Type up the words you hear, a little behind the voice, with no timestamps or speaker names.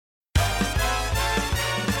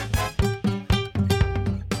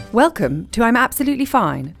Welcome to I'm Absolutely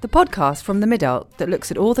Fine, the podcast from the mid-alt that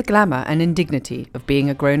looks at all the glamour and indignity of being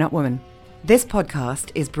a grown-up woman. This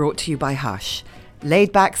podcast is brought to you by Hush,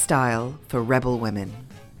 laid-back style for rebel women.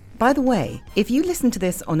 By the way, if you listen to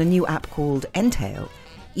this on a new app called Entail,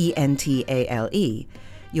 E-N-T-A-L-E,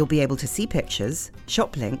 you'll be able to see pictures,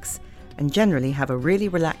 shop links, and generally have a really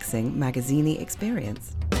relaxing magazine-y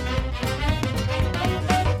experience.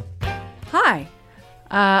 Hi,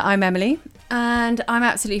 I'm Emily, and I'm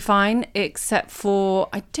absolutely fine, except for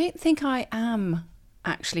I don't think I am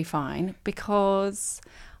actually fine because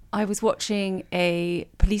I was watching a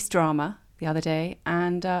police drama the other day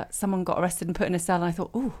and someone got arrested and put in a cell and I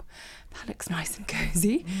thought, oh, that looks nice and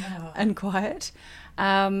cosy and quiet.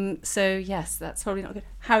 So yes, that's probably not good.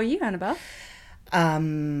 How are you, Annabelle?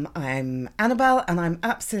 I'm Annabelle and I'm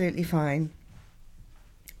absolutely fine.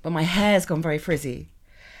 But my hair's gone very frizzy.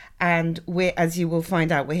 And we're, as you will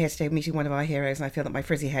find out, we're here today meeting one of our heroes, and I feel that my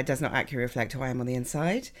frizzy hair does not accurately reflect who I am on the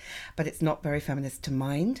inside, but it's not very feminist to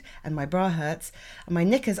mind, and my bra hurts, and my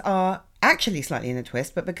knickers are actually slightly in a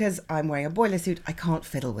twist, but because I'm wearing a boiler suit, I can't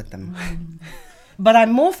fiddle with them. But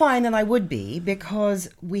I'm more fine than I would be because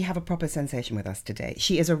we have a proper sensation with us today.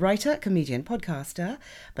 She is a writer, comedian, podcaster,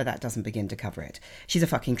 but that doesn't begin to cover it. She's a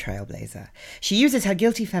fucking trailblazer. She uses her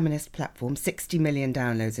Guilty Feminist platform, 60 million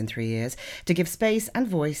downloads in 3 years, to give space and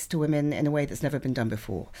voice to women in a way that's never been done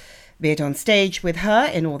before. Be it on stage with her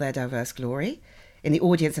in all their diverse glory, in the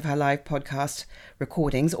audience of her live podcast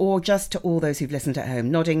recordings, or just to all those who've listened at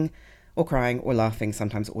home, nodding or crying or laughing,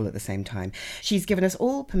 sometimes all at the same time. She's given us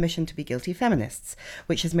all permission to be guilty feminists,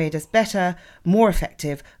 which has made us better, more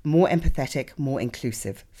effective, more empathetic, more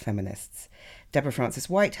inclusive feminists. Deborah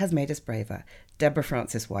Frances-White has made us braver. Deborah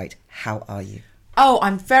Frances-White, how are you? Oh,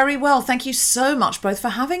 I'm very well. Thank you so much both for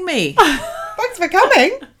having me. Thanks for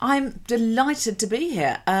coming. I'm delighted to be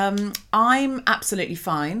here. I'm absolutely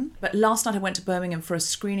fine. But last night I went to Birmingham for a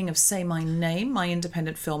screening of Say My Name, my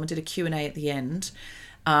independent film, and did a Q&A at the end.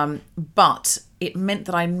 But it meant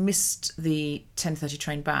that I missed the 10:30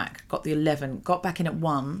 train back, got the 11, got back in at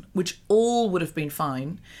 1, which all would have been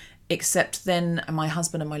fine, except then my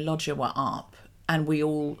husband and my lodger were up and we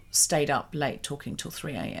all stayed up late talking till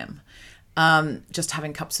 3 a.m. Just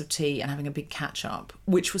having cups of tea and having a big catch up,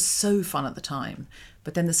 which was so fun at the time.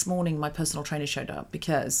 But then this morning my personal trainer showed up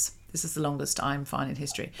because this is the longest I'm fine in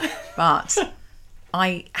history. But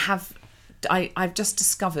I've just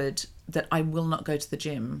discovered that I will not go to the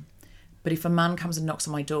gym, but if a man comes and knocks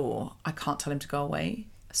on my door, I can't tell him to go away.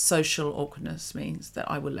 Social awkwardness means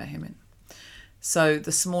that I will let him in. So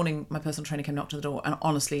this morning, my personal trainer came, knocked on the door, and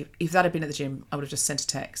honestly, if that had been at the gym, I would have just sent a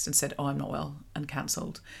text and said, oh, I'm not well, and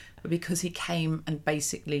cancelled. But because he came and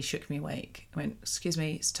basically shook me awake, I went, excuse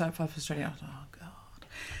me, it's time for Australia. I was like, oh, God.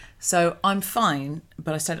 So I'm fine,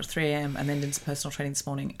 but I stayed up at 3 a.m. and then did some personal training this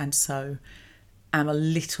morning, and so I'm a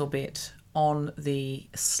little bit on the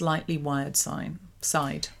slightly wired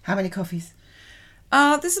side. How many coffees?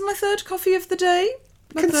 This is my third coffee of the day.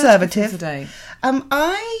 Conservative. Of the day.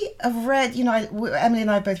 I have read, Emily and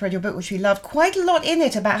I both read your book, which we loved, quite a lot in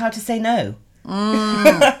it about how to say no.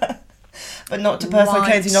 But not to personal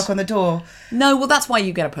trainers who knock on the door. No, well, that's why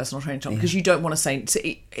you get a personal trainer job, because you don't want to say...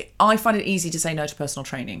 I find it easy to say no to personal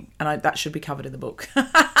training, and that should be covered in the book.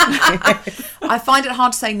 I find it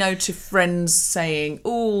hard to say no to friends saying,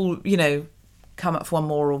 oh, come up for one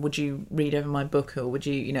more, or would you read over my book, or would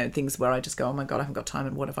you, things where I just go, oh my God, I haven't got time,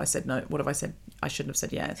 and what if I said no? What if I said I shouldn't have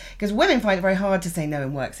said yes? Because women find it very hard to say no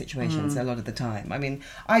in work situations a lot of the time. I mean,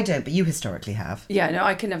 I don't, but you historically have. Yeah, no,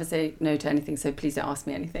 I can never say no to anything, so please don't ask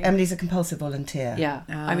me anything. Emily's a compulsive volunteer. Yeah,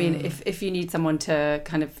 I mean, if you need someone to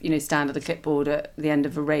kind of, stand at a clipboard at the end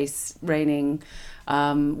of a race, raining,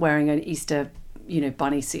 wearing an Easter,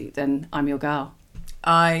 bunny suit, then I'm your girl.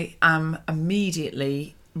 I am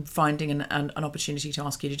immediately finding an opportunity to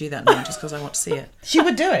ask you to do that now, just because I want to see it. She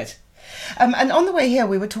would do it. And on the way here,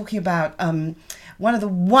 we were talking about one of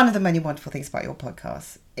the many wonderful things about your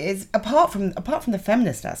podcast is apart from the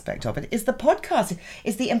feminist aspect of it, is the podcast,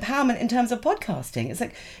 is the empowerment in terms of podcasting. It's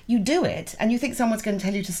like you do it, and you think someone's going to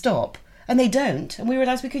tell you to stop, and they don't, and we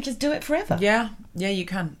realised we could just do it forever. Yeah, you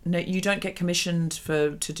can. No, you don't get commissioned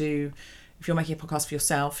to do. If you're making a podcast for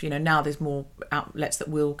yourself, now there's more outlets that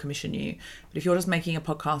will commission you. But if you're just making a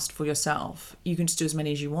podcast for yourself, you can just do as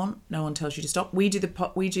many as you want. No one tells you to stop. We do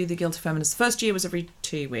the Guilty Feminist. First year was every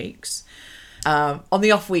 2 weeks. On the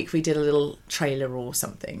off week, we did a little trailer or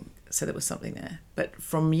something, so there was something there. But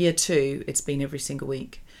from year 2, it's been every single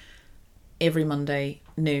week. Every Monday,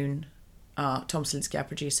 noon, Tom Selinsky, our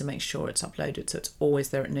producer, makes sure it's uploaded, so it's always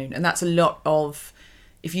there at noon. And that's a lot of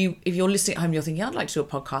if you're listening at home, you're thinking, I'd like to do a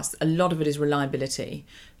podcast. A lot of it is reliability,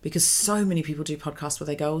 because so many people do podcasts where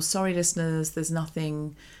they go, oh, sorry, listeners, there's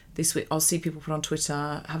nothing this week. I'll see people put on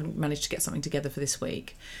Twitter, haven't managed to get something together for this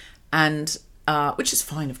week. And which is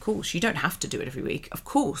fine, of course. You don't have to do it every week, of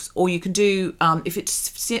course. Or you can do, if it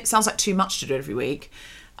sounds like too much to do it every week,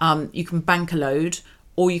 you can bank a load,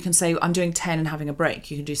 or you can say, I'm doing 10 and having a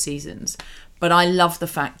break. You can do seasons. But I love the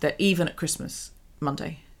fact that even at Christmas,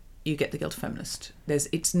 Monday, you get the Guilt of Feminist.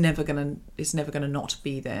 It's never gonna not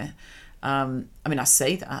be there. I mean, I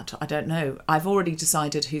say that, I don't know. I've already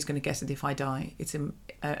decided who's going to get it if I die. It's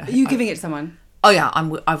Are you giving it to someone? Oh yeah,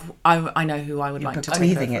 I know who I would like to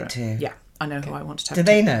take over it to. Yeah, I know who I want to take. Do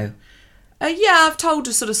they know? Yeah, I've told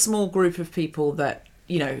a sort of small group of people that,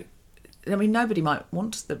 you know, I mean, nobody might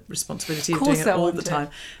want the responsibility of doing it all the time.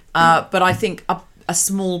 But I think a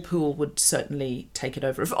small pool would certainly take it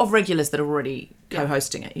over of regulars that are already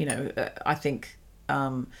co-hosting it. You know, I think.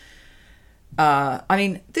 I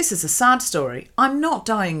mean, this is a sad story. I'm not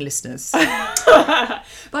dying, listeners.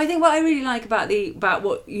 But I think what I really like about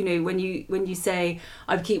what, you know, when you say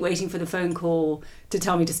I keep waiting for the phone call to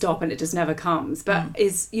tell me to stop and it just never comes, but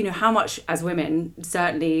is, you know, how much as women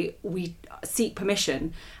certainly we seek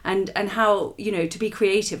permission, and how, you know, to be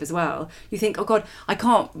creative as well. You think, oh God, I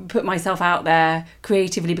can't put myself out there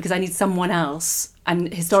creatively because I need someone else,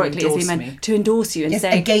 and historically it's been meant to endorse you and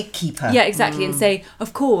say a gatekeeper. Yeah, exactly, and say,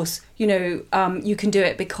 of course, you know, you can do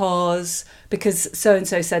it because so and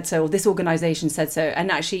so said so, or this organisation said so. And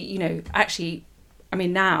actually, you know, I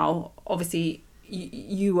mean, now obviously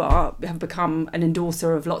you have become an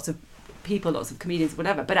endorser of lots of people, lots of comedians,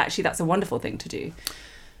 whatever. But actually, that's a wonderful thing to do.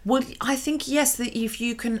 Well, I think, yes, that if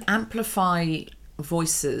you can amplify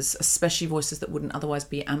voices, especially voices that wouldn't otherwise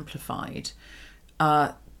be amplified,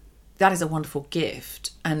 that is a wonderful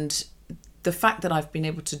gift. And the fact that I've been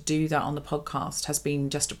able to do that on the podcast has been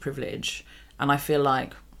just a privilege. And I feel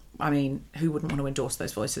like, I mean, who wouldn't want to endorse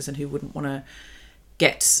those voices, and who wouldn't want to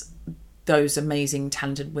get those amazing,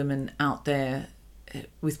 talented women out there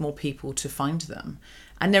with more people to find them?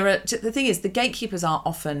 And the thing is, the gatekeepers are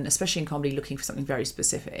often, especially in comedy, looking for something very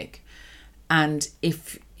specific. And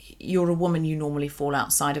if you're a woman, you normally fall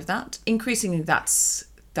outside of that. Increasingly, that's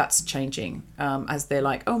changing, as they're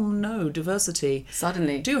like, oh no, diversity.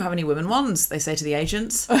 Suddenly. Do you have any women ones? They say to the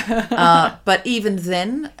agents. But even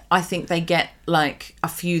then, I think they get like a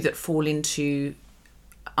few that fall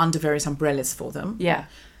under various umbrellas for them. Yeah.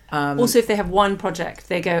 Also, if they have one project,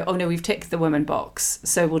 they go, oh no, we've ticked the women box,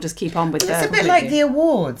 so we'll just keep on with It's a bit like the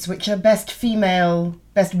awards, which are best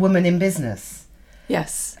woman in business.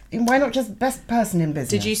 Yes. Why not just best person in business?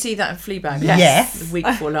 Did you see that in Fleabag? Yes. The week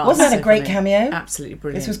before last. Wasn't that a great cameo? Absolutely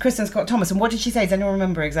brilliant. This was Kristen Scott Thomas. And what did she say? Does anyone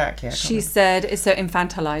remember exactly? She said it's so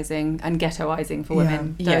infantilizing and ghettoizing for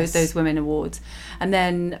women, those women awards. And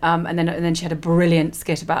then she had a brilliant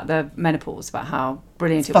skit about the menopause, about how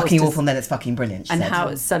brilliant it was. Fucking awful, and then it's fucking brilliant. And how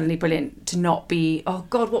it's suddenly brilliant to not be, oh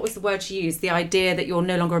God, what was the word she used? The idea that you're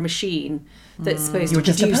no longer a machine that's supposed to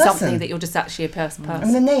do something, that you're just actually a person. I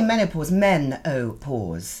mean, the name menopause,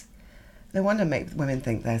 pause. No wonder women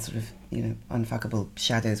think they're sort of, you know, unfuckable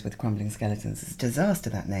shadows with crumbling skeletons. It's a disaster,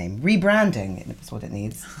 that name. Rebranding is what it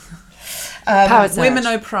needs. Power surge. Women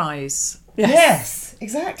O Prize. Yes,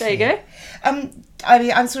 exactly. There you go. I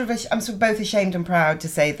mean, I'm sort of both ashamed and proud to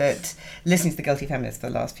say that listening to The Guilty Feminist for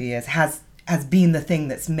the last few years has been the thing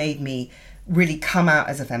that's made me really come out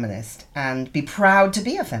as a feminist and be proud to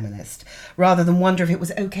be a feminist, rather than wonder if it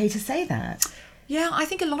was okay to say that. Yeah, I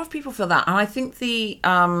think a lot of people feel that. And I think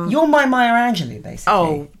You're my Maya Angelou, basically.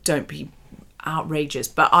 Oh, don't be outrageous.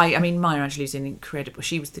 But I mean, Maya Angelou's incredible.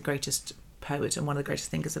 She was the greatest poet and one of the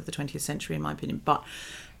greatest thinkers of the 20th century, in my opinion. But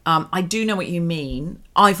I do know what you mean.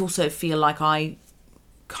 I've also feel like I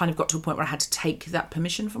kind of got to a point where I had to take that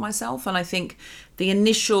permission for myself. And I think the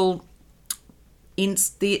initial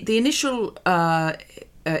impetus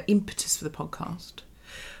for the podcast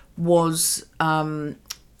was...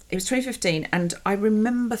 it was 2015, and I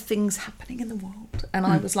remember things happening in the world, and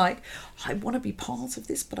I was like, I want to be part of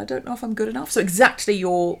this, but I don't know if I'm good enough. So exactly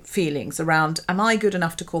your feelings around, am I good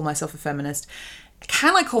enough to call myself a feminist?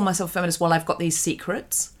 Can I call myself a feminist while I've got these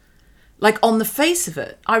secrets? Like, on the face of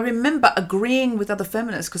it, I remember agreeing with other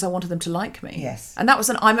feminists because I wanted them to like me. Yes. And that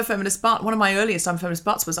was I'm a feminist but. One of my earliest I'm a feminist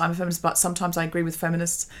buts was I'm a feminist but sometimes I agree with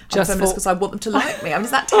feminists. I'm a feminist because I want them to like me. I mean,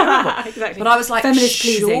 is that terrible? Exactly. But I was like, feminist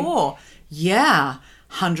sure. pleasing. Yeah.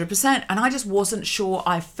 100%. And I just wasn't sure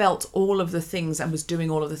I felt all of the things and was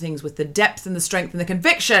doing all of the things with the depth and the strength and the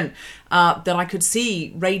conviction that I could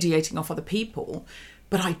see radiating off other people.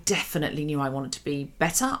 But I definitely knew I wanted to be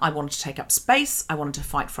better. I wanted to take up space. I wanted to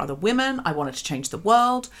fight for other women. I wanted to change the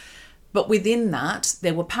world. But within that,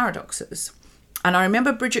 there were paradoxes. And I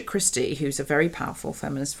remember Bridget Christie, who's a very powerful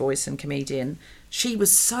feminist voice and comedian, she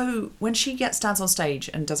was so, when she stands on stage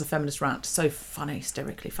and does a feminist rant, so funny,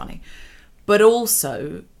 hysterically funny. But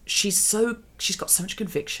also, she's got so much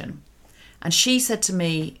conviction. And she said to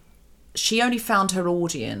me, she only found her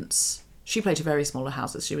audience. She played to very smaller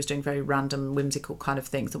houses. She was doing very random, whimsical kind of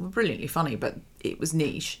things that were brilliantly funny, but it was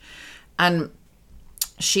niche. And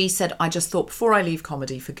she said, I just thought, before I leave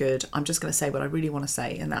comedy for good, I'm just going to say what I really want to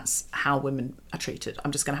say, and that's how women are treated.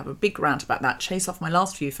 I'm just going to have a big rant about that, chase off my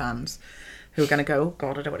last few fans who are going to go, oh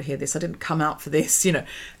God, I don't want to hear this. I didn't come out for this,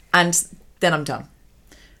 and then I'm done.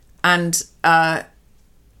 And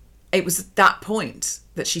it was at that point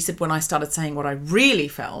that she said, when I started saying what I really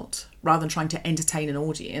felt, rather than trying to entertain an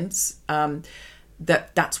audience,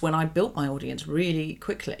 that's when I built my audience really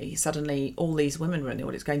quickly. Suddenly, all these women were in the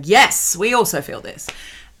audience going, yes, we also feel this.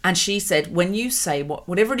 And she said, when you say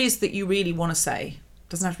whatever it is that you really want to say,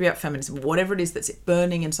 doesn't have to be about feminism, whatever it is that's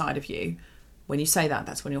burning inside of you, when you say that,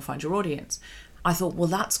 that's when you'll find your audience. I thought, well,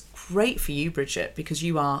 that's great for you, Bridget, because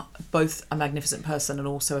you are both a magnificent person and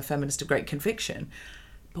also a feminist of great conviction.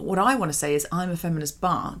 But what I want to say is I'm a feminist,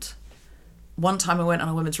 but one time I went on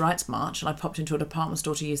a women's rights march and I popped into a department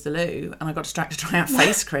store to use the loo and I got distracted trying out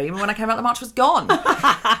face cream, and when I came out, the march was gone.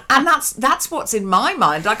 And that's what's in my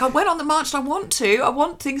mind. Like, I went on the march and I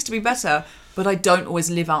want things to be better, but I don't always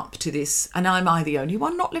live up to this. And am I the only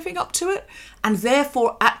one not living up to it? And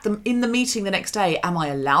therefore, in the meeting the next day, am I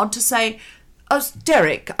allowed to say, oh,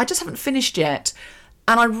 Derek, I just haven't finished yet,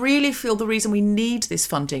 and I really feel the reason we need this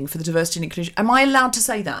funding for the diversity and inclusion, am I allowed to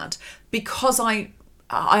say that? Because I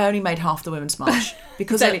only made half the women's march.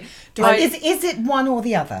 Because is it one or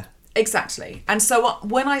the other? Exactly. And so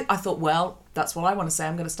when I thought, well, that's what I want to say,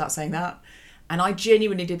 I'm going to start saying that. And I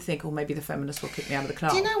genuinely did think, oh, maybe the feminists will kick me out of the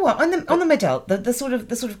club. Do you know what? On the middle, the sort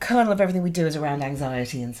of kernel of everything we do is around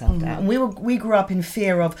anxiety and self-doubt. And we grew up in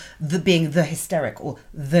fear of being the hysteric or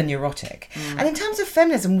the neurotic. And in terms of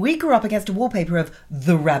feminism, we grew up against a wallpaper of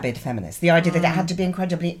the rabid feminist. The idea that it had to be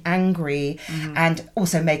incredibly angry and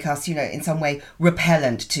also make us, in some way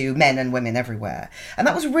repellent to men and women everywhere. And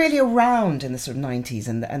that was really around in the sort of 90s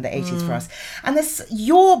and the 80s for us. And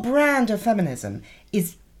your brand of feminism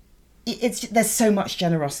is... there's so much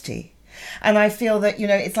generosity, and I feel that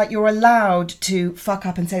it's like you're allowed to fuck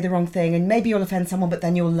up and say the wrong thing, and maybe you'll offend someone, but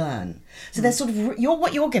then you'll learn. So there's sort of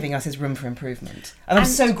what you're giving us is room for improvement, and I'm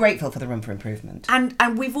so grateful for the room for improvement.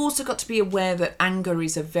 And we've also got to be aware that anger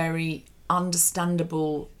is a very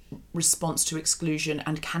understandable response to exclusion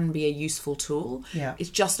and can be a useful tool. Yeah. It's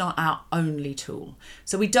just not our only tool.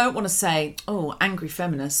 So we don't want to say, oh, angry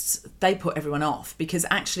feminists, they put everyone off, because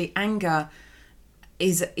actually anger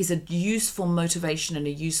is a useful motivation and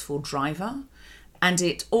a useful driver, and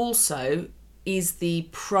it also is the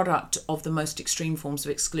product of the most extreme forms of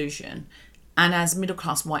exclusion. And as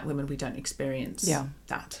middle-class white women, we don't experience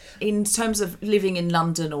that. In terms of living in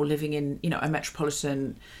London or living in a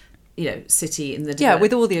metropolitan city in the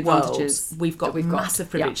with all the advantages world, we've got massive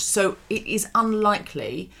privilege. Yeah. So it is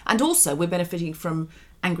unlikely, and also we're benefiting from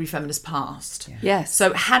angry feminist past. Yeah. Yes.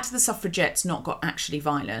 So had the suffragettes not got actually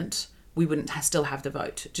violent, we wouldn't still have the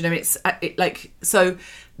vote. Do you know? So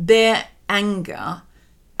their anger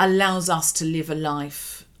allows us to live a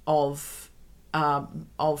life of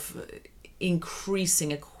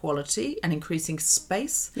increasing equality and increasing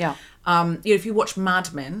space. Yeah. If you watch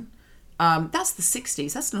Mad Men, that's the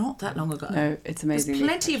 60s. That's not that long ago. No, it's amazing. There's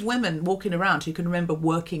plenty of women walking around who can remember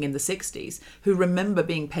working in the 60s, who remember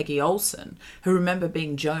being Peggy Olson, who remember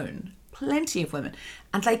being Joan. Plenty of women.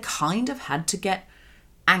 And they kind of had to get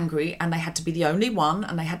angry, and they had to be the only one,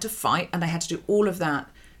 and they had to fight, and they had to do all of that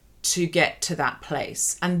to get to that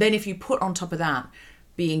place. And then if you put on top of that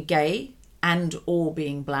being gay and or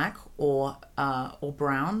being black or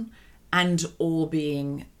brown and or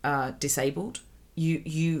being disabled,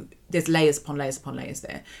 you there's layers upon layers upon layers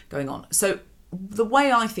there going on. So the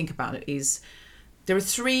way I think about it is there are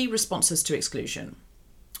three responses to exclusion,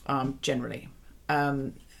 generally.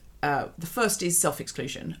 The first is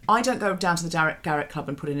self-exclusion. I don't go down to the Garrett Club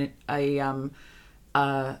and put in an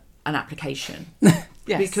application.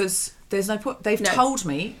 Yes. Because there's no point. They've told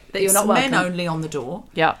me that you're not men welcome. only on the door.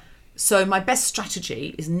 Yeah. So my best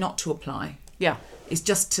strategy is not to apply. Yeah. It's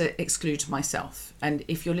just to exclude myself. And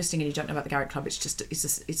if you're listening and you don't know about the Garrett Club, it's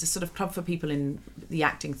a sort of club for people in the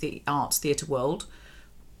acting, arts, theatre world,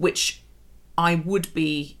 which I would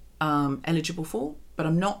be eligible for, but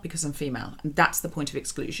I'm not because I'm female, and that's the point of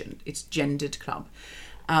exclusion. It's gendered club,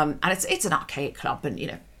 and it's an archaic club,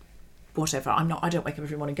 and whatever. I don't wake up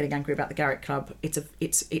every morning getting angry about the Garrett Club. It's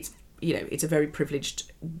a very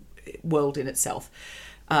privileged world in itself.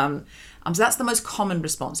 So that's the most common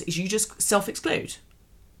response, is you just self-exclude.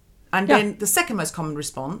 And then the second most common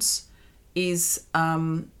response is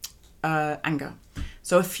anger.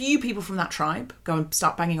 So a few people from that tribe go and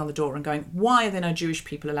start banging on the door and going, why are there no Jewish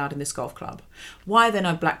people allowed in this golf club? Why are there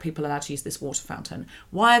no black people allowed to use this water fountain?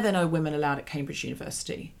 Why are there no women allowed at Cambridge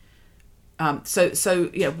University? So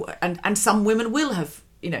you know, and some women will have,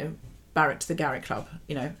 you know, barracked the Garrick Club,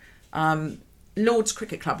 you know. Lord's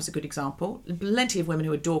Cricket Club is a good example. Plenty of women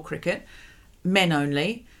who adore cricket, men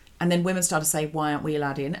only. And then women started to say, why aren't we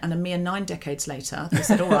allowed in? And a mere 9 decades later, they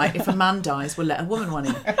said, all right, if a man dies, we'll let a woman one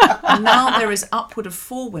in. And now there is upward of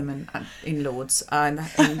 4 women in Lords.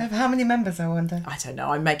 How many members, I wonder? I don't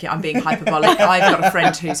know. I'm being hyperbolic. I've got a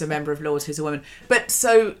friend who's a member of Lords who's a woman. But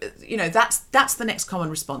so, you know, that's the next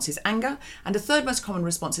common response is anger. And the third most common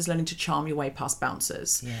response is learning to charm your way past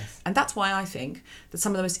bouncers. Yes. And that's why I think that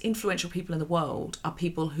some of the most influential people in the world are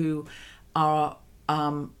people who are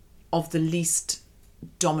of the least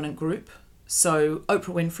dominant group. So Oprah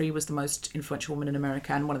Winfrey was the most influential woman in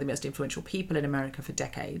America and one of the most influential people in America for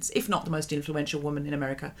decades, if not the most influential woman in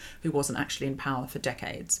America who wasn't actually in power for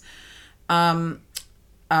decades. African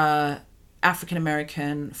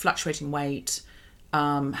American, fluctuating weight,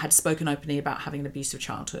 had spoken openly about having an abusive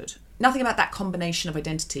childhood. Nothing about that combination of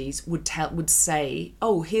identities would say,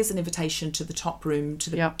 oh, here's an invitation to the top room, to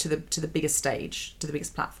the biggest stage, to the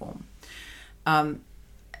biggest platform. Ellen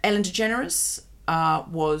DeGeneres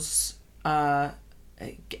was having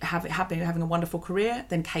a wonderful career,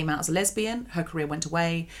 then came out as a lesbian. Her career went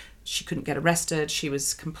away. She couldn't get arrested. She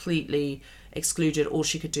was completely excluded. All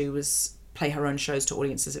she could do was play her own shows to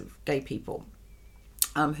audiences of gay people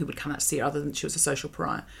who would come out to see her, other than she was a social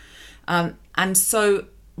pariah. And so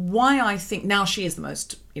why I think now she is the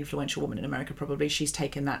most influential woman in America, probably. She's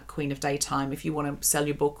taken that queen of daytime. If you want to sell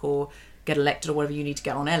your book or get elected or whatever, you need to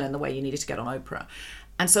get on Ellen the way you needed to get on Oprah.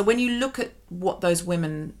 And so when you look at what those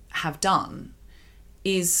women have done,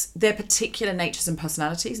 is their particular natures and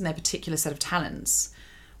personalities and their particular set of talents,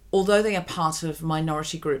 although they are part of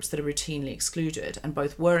minority groups that are routinely excluded, and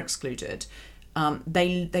both were excluded,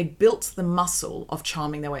 they built the muscle of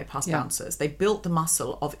charming their way past bouncers. They built the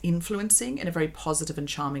muscle of influencing in a very positive and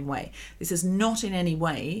charming way. This is not in any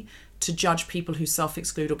way to judge people who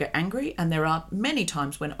self-exclude or get angry, and there are many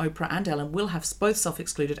times when Oprah and Ellen will have both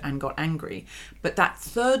self-excluded and got angry. But that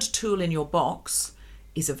third tool in your box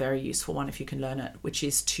is a very useful one if you can learn it, which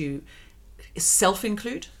is to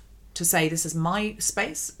self-include, to say, this is my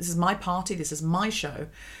space, this is my party, this is my show.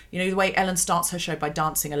 You know, the way Ellen starts her show by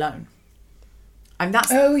dancing alone. And that's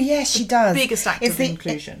she does. Biggest act of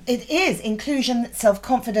inclusion. It is inclusion,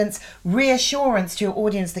 self-confidence, reassurance to your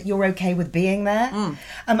audience that you're okay with being there.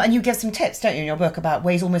 And you give some tips, don't you, in your book, about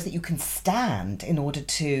ways almost that you can stand in order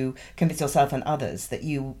to convince yourself and others that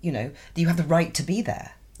you have the right to be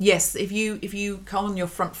there. Yes, if you come on your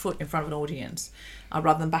front foot in front of an audience,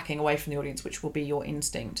 rather than backing away from the audience, which will be your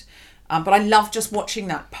instinct. But I love just watching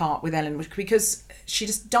that part with Ellen, because she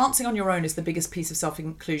just dancing on your own is the biggest piece of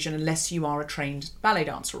self-inclusion, unless you are a trained ballet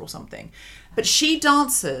dancer or something. But she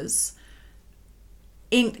dances,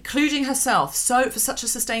 including herself, so for such a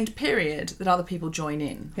sustained period that other people join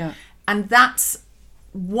in. Yeah. And that's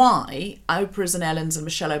why Oprah's and Ellen's and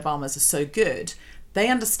Michelle Obama's are so good. They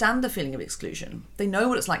understand the feeling of exclusion. They know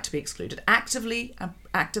what it's like to be excluded. Actively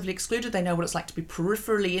excluded. They know what it's like to be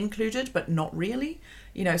peripherally included, but not really.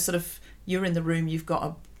 You know, sort of, you're in the room, you've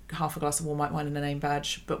got half a glass of warm white wine and a name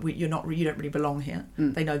badge, but you don't really belong here.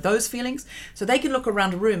 They know those feelings. So they can look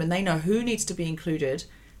around a room and they know who needs to be included,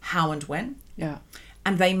 how and when. Yeah.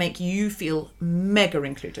 And they make you feel mega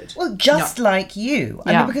included. Well, just like you.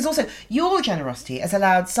 I mean, because also your generosity has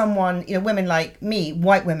allowed someone, women like me,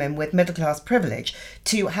 white women with middle class privilege,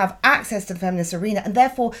 to have access to the feminist arena and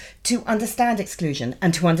therefore to understand exclusion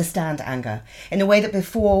and to understand anger in a way that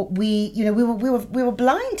before we were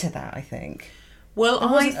blind to that, I think. Well,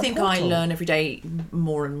 I think I learn every day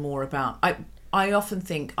more and more about. I often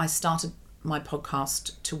think I started my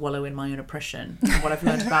podcast to wallow in my own oppression. And what I've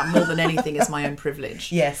learned about more than anything is my own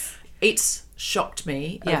privilege. Yes. It's shocked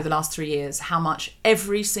me over the last 3 years how much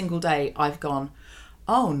every single day I've gone,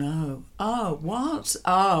 oh no, oh what?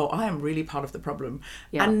 Oh, I am really part of the problem.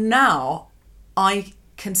 Yeah. And now I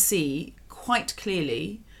can see quite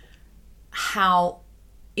clearly how,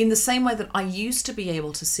 in the same way that I used to be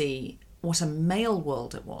able to see what a male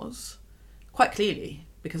world it was, quite clearly,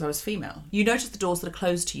 because I was female. You notice the doors that are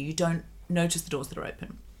closed to you, you don't notice the doors that are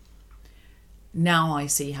open. Now I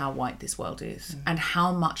see how white this world is and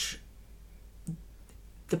how much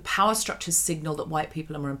the power structures signal that white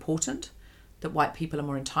people are more important, that white people are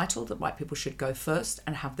more entitled, that white people should go first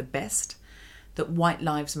and have the best, that white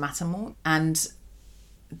lives matter more. And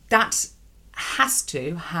that has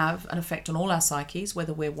to have an effect on all our psyches,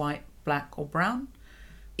 whether we're white, black or brown,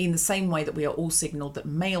 in the same way that we are all signalled that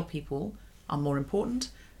male people are more important,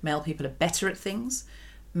 male people are better at things,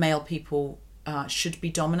 male people should be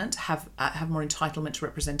dominant, have more entitlement to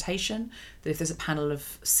representation, that if there's a panel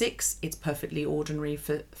of 6, it's perfectly ordinary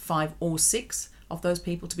for 5 or 6 of those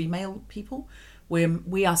people to be male people.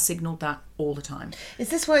 We are signalled that all the time. Is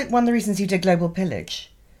this one of the reasons you did Global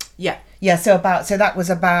Pillage? Yeah. Yeah, so that was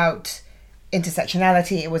about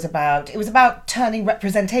intersectionality. It was about turning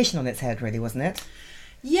representation on its head, really, wasn't it?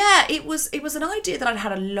 Yeah, it was an idea that I'd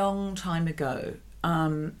had a long time ago.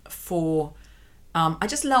 I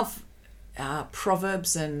just love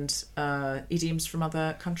proverbs and idioms from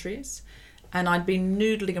other countries, and I'd been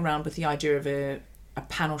noodling around with the idea of a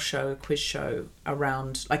panel show, a quiz show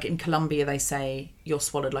around, like in Colombia they say you're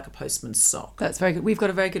swallowed like a postman's sock. That's very good. We've got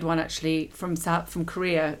a very good one actually from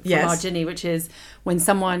Korea, from Yes. our Ginny, which is when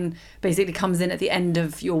someone basically comes in at the end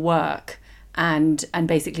of your work and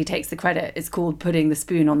basically takes the credit. It's called putting the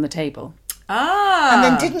spoon on the table. And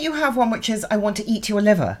then didn't you have one which is I want to eat your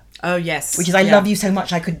liver? Oh yes. Which is I love you so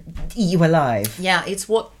much I could eat you alive. Yeah, it's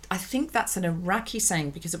what I think that's an Iraqi saying,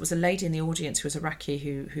 because it was a lady in the audience who was Iraqi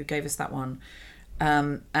who gave us that one.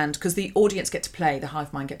 And because the audience get to play, the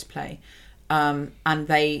hive mind get to play, and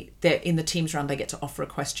they're in the teams round, they get to offer a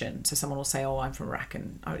question. So someone will say, "Oh, I'm from Iraq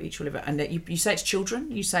and I would eat your liver," and you say it to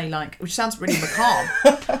children. You say like, which sounds really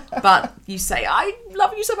macabre, but you say, "I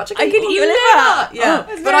love you so much, I can eat your liver." Yeah,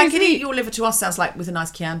 Oh, but I can sweet. eat your liver to us sounds like with a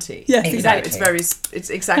nice Chianti. Yes, exactly. It's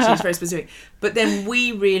very specific. But then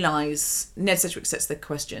we realise Ned Sedgwick sets the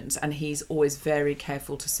questions, and he's always very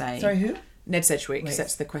careful to say. Sorry, who? Ned Sedgwick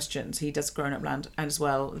sets the questions. He does Grown Up Land and as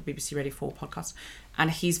well the BBC Radio 4 podcast. And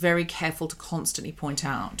he's very careful to constantly point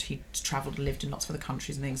out, he's travelled and lived in lots of other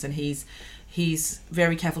countries and things, and he's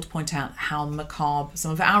very careful to point out how macabre some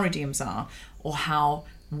of our idioms are, or how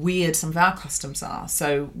weird some of our customs are.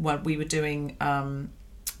 So when we were doing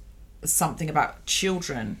something about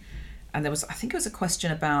children, and there was, I think it was a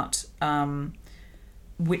question about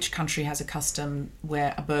which country has a custom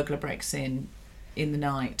where a burglar breaks in the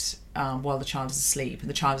night while the child is asleep, and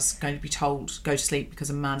the child is going to be told go to sleep because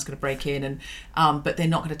a man's going to break in, and but they're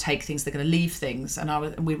not going to take things, they're going to leave things,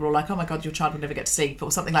 and we were all like, oh my god, your child will never get to sleep,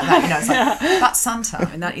 or something like that, you know. It's like that's Santa,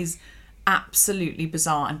 and that is absolutely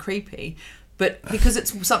bizarre and creepy. But because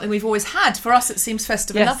it's something we've always had, for us it seems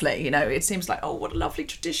festive and lovely, you know. It seems like, oh, what a lovely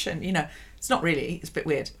tradition, you know. It's not really, it's a bit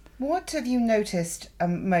weird. What have you noticed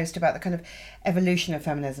most about the kind of evolution of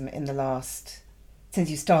feminism in the last, since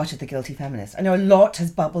you started The Guilty Feminist? I know a lot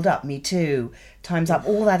has bubbled up, Me Too, Time's Up,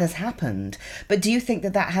 all that has happened. But do you think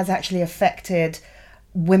that has actually affected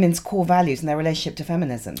women's core values and their relationship to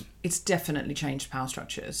feminism? It's definitely changed power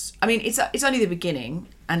structures. I mean, it's only the beginning,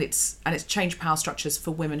 and it's changed power structures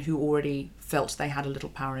for women who already felt they had a little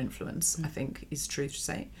power and influence, I think is true to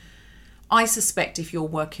say. I suspect if you're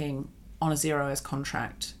working on a 0 hours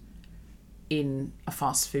contract in a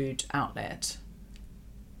fast food outlet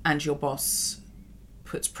and your boss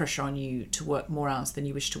puts pressure on you to work more hours than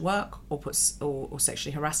you wish to work, or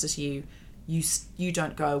sexually harasses you, you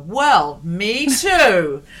don't go, well, me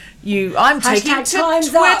too. I'm taking to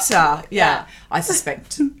Twitter. Yeah. I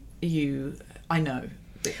suspect I know.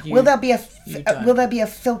 Will there be a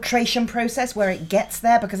filtration process where it gets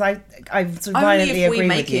there? Because I sort of violently agree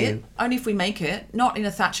with you. Only if we make it, not in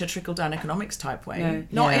a Thatcher trickle-down economics type way. No.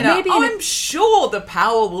 Not Yeah. in I'm sure the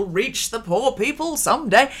power will reach the poor people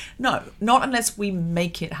someday. No, not unless we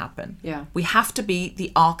make it happen. Yeah. We have to be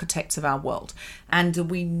the architects of our world. And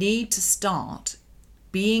we need to start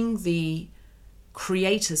being the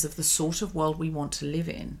creators of the sort of world we want to live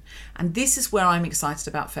in. And this is where I'm excited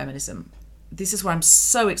about feminism. This is where I'm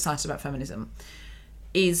so excited about feminism,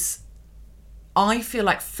 is I feel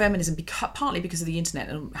like feminism, partly because of the internet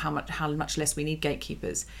and how much less we need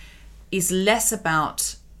gatekeepers, is less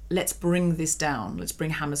about let's bring this down, let's bring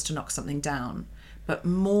hammers to knock something down, but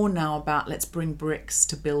more now about let's bring bricks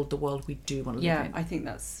to build the world we do want to live in. I think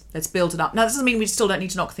that's... Let's build it up. Now, this doesn't mean we still don't need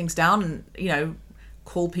to knock things down and, you know,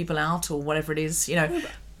 call people out or whatever it is, you know,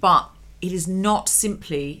 but it is not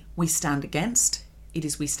simply we stand against, it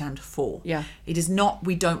is we stand for. Yeah. It is not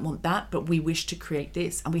we don't want that, but we wish to create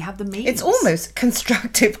this, and we have the means. It's almost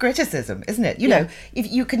constructive criticism, isn't it? You know, if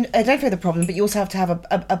you can identify the problem, but you also have to have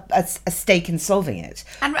a stake in solving it,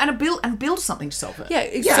 and build something to solve it. Yeah,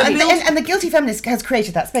 yeah. And the Guilty Feminist has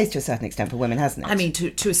created that space to a certain extent for women, hasn't it? I mean,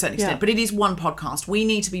 to a certain extent, but it is one podcast. We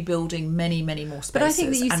need to be building many, many more spaces. But I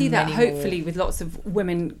think that you see that hopefully more... with lots of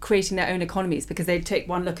women creating their own economies, because they take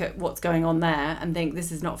one look at what's going on there and think this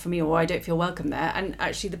is not for me, or I don't feel welcome there. And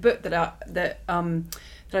actually, the book that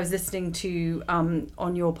that I was listening to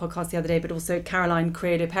on your podcast the other day, but also Caroline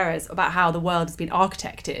Criado Perez, about how the world has been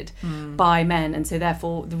architected by men. And so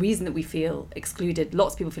therefore the reason that we feel excluded,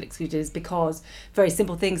 lots of people feel excluded, is because very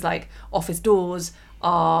simple things like office doors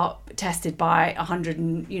are tested by 100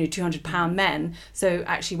 and 200-pound men. So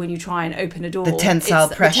actually when you try and open a door, the tensile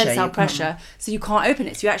pressure, pressure, so you can't open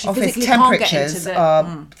it. So you actually office physically can't get into temperatures the...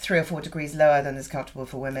 are 3 or 4 degrees lower than is comfortable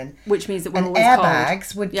for women. Which means that we're and always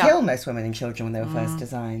airbags cold. would kill most women and children when they were first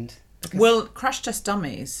designed. Well, crash test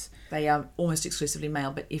dummies, they are almost exclusively male,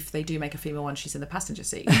 but if they do make a female one, she's in the passenger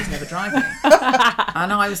seat. She's never driving.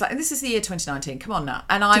 And I was like, this is the year 2019. Come on now.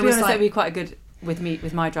 And I To be was honest, like, that'd be quite a good... With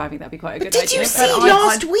my driving, that'd be quite a good But idea. did you see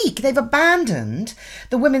last week they've abandoned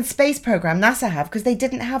the women's space program NASA have because they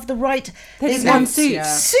didn't have the right suits. Yeah.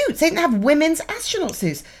 Suits. They didn't have women's astronaut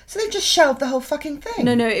suits, so they've just shelved the whole fucking thing.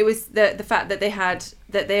 No, it was the fact that they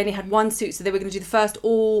only had one suit, so they were going to do the first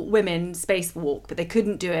all women spacewalk, but they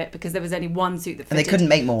couldn't do it because there was only one suit that fitted. And they couldn't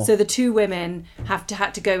make more. So the 2 women had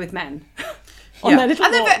to go with men. Yeah. Their little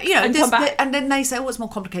walk and come back. And then they say, oh, it's more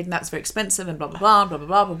complicated and that's very expensive and blah, blah, blah, blah,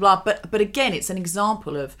 blah, blah, blah. But again, it's an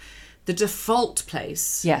example of the default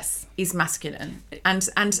place is masculine. And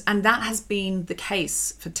that has been the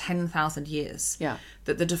case for 10,000 years. Yeah.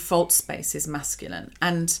 That the default space is masculine.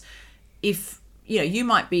 And if, you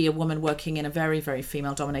might be a woman working in a very, very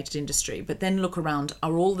female-dominated industry, but then look around,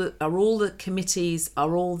 are all the committees,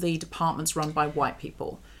 are all the departments run by white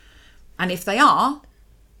people? And if they are,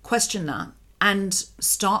 question that. And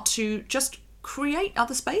start to just create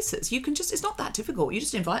other spaces. It's not that difficult. You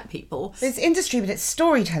just invite people. It's industry, but it's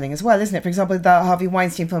storytelling as well, isn't it? For example, the Harvey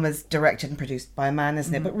Weinstein film is directed and produced by a man,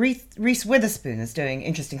 isn't it? But Reese Witherspoon is doing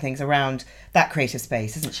interesting things around that creative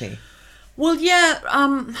space, isn't she? Well, yeah.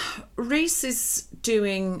 Reese is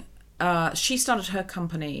doing... she started her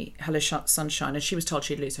company, Hello Sunshine, and she was told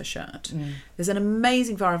she'd lose her shirt. There's an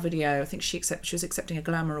amazing viral video. I think she was accepting a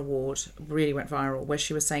Glamour Award, really went viral, where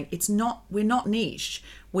she was saying, we're not niche,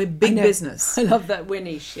 we're big business. I love that, we're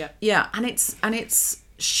niche, yeah. Yeah, and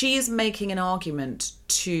she is making an argument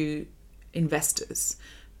to investors,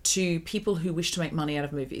 to people who wish to make money out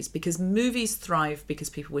of movies, because movies thrive because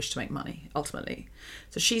people wish to make money, ultimately.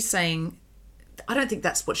 So she's saying... I don't think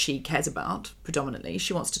that's what she cares about predominantly.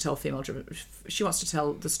 She wants to tell she wants to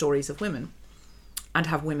tell the stories of women and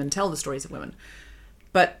have women tell the stories of women.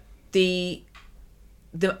 But the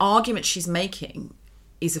argument she's making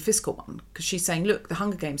is a fiscal one, because she's saying, look, the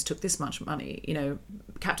Hunger Games took this much money.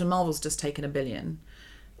 Captain Marvel's just taken $1 billion.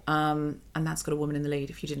 And that's got a woman in the lead,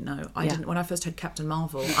 if you didn't know. I didn't. When I first heard Captain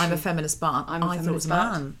Marvel, I'm a feminist, but I thought it was a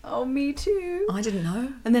man. Oh, me too. I didn't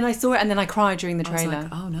know. And then I saw it and then I cried during the trailer. I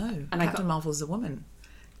was like, oh no, and Captain Marvel is a woman.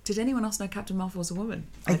 Did anyone else know Captain Marvel was a woman?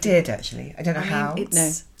 I did, actually. I don't know how.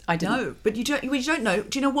 No, I didn't. No, but you don't know.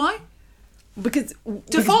 Do you know why? Because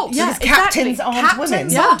default. Because captains aren't women.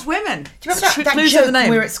 Captains aren't women. Do you remember that joke when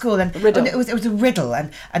we were at school and riddle. It was a riddle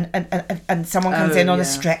and someone comes in on a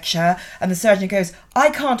stretcher and the surgeon goes, I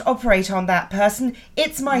can't operate on that person,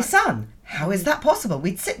 it's my son. How is that possible?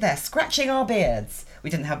 We'd sit there scratching our beards. We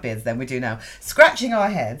didn't have beards then, we do now. Scratching our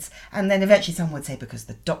heads, and then eventually someone would say, because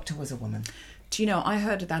the doctor was a woman. Do you know, I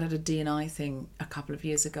heard that at a D&I thing a couple of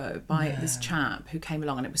years ago by this chap who came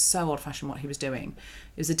along, and it was so old-fashioned what he was doing.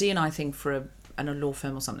 It was a D&I thing for a law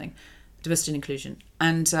firm or something, diversity and inclusion,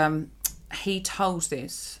 and he told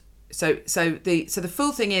this. So the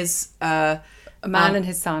full thing is a man and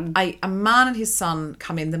his son. A man and his son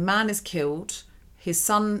come in. The man is killed. His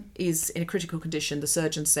son is in a critical condition. The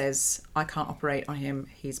surgeon says, I can't operate on him.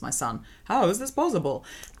 He's my son. How is this possible?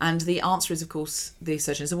 And the answer is, of course, the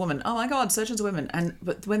surgeon is a woman. Oh my God, surgeons are women.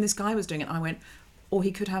 But when this guy was doing it, I went,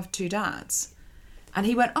 he could have 2 dads. And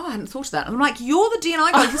he went, I hadn't thought of that. And I'm like, you're the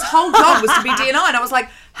D&I guy. His whole job was to be D&I. And I was like,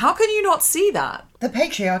 how can you not see that? The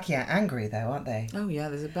patriarchy are angry, though, aren't they? Oh yeah,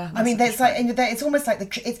 there's a bad. I mean, it's almost like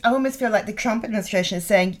I almost feel like the Trump administration is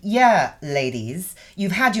saying, yeah, ladies,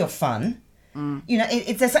 you've had your fun.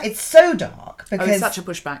 It's so dark because it's such a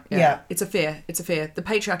pushback. Yeah. It's a fear. The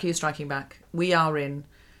patriarchy is striking back. We are in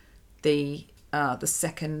the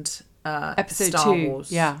second episode Star 2.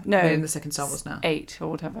 Wars. Yeah, no, we're in the second Star Wars now. 8 or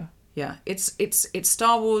whatever. Yeah, it's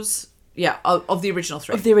Star Wars. Yeah, of the original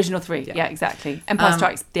 3. Of the original 3. Yeah, exactly.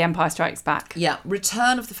 The Empire Strikes Back. Yeah,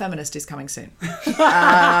 Return of the Feminist is coming soon.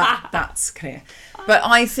 That's clear. But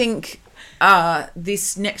I think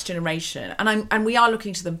this next generation, and we are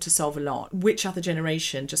looking to them to solve a lot. Which other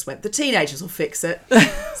generation just went, the teenagers will fix it.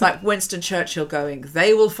 It's like Winston Churchill going,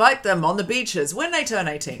 they will fight them on the beaches when they turn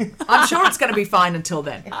 18. I'm sure it's going to be fine until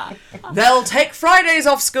then. They'll take Fridays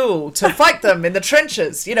off school to fight them in the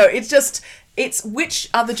trenches. It's which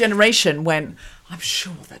other generation went, I'm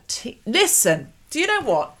sure that listen, Do you know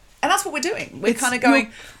what? And that's what we're doing. We're kind of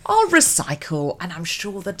going, I'll recycle. And I'm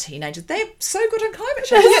sure the teenagers, they're so good on climate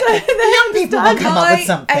change. The young people will come up with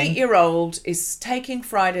something. My 8-year-old is taking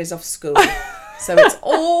Fridays off school. So it's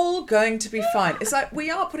all going to be fine. It's like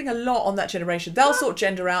we are putting a lot on that generation. They'll sort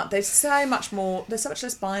gender out. There's so much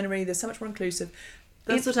less binary. There's so much more inclusive.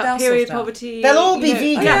 They'll sort out period poverty. They'll all be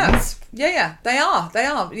vegans. Yeah. They are.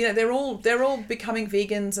 They're all becoming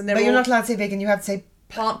vegans, and But you're not allowed to say vegan. You have to say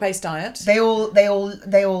plant-based diet. They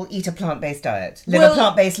all eat a plant-based diet. Live a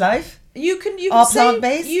plant-based life. You can say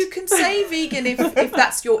plant-based? You can say vegan if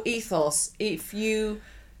that's your ethos. If you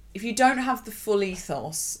don't have the full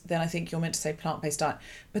ethos, then I think you're meant to say plant-based diet.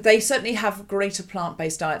 But they certainly have greater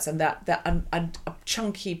plant-based diets, and that a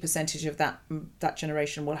chunky percentage of that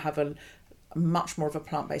generation will have a much more of a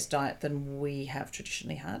plant-based diet than we have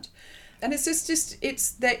traditionally had. And it's just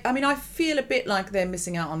I feel a bit like they're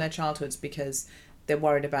missing out on their childhoods because they're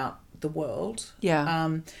worried about the world. Yeah.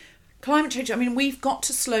 Climate change, we've got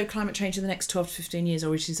to slow climate change in the next 12 to 15 years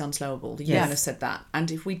or it is unslowable. The UN has said that.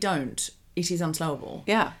 And if we don't, it is unslowable.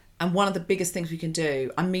 Yeah. And one of the biggest things we can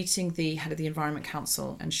do, I'm meeting the head of the Environment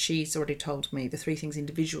Council, and she's already told me the 3 things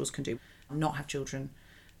individuals can do: not have children,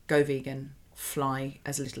 go vegan, fly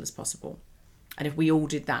as little as possible. And if we all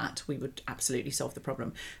did that, we would absolutely solve the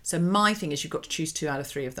problem. So my thing is you've got to choose 2 out of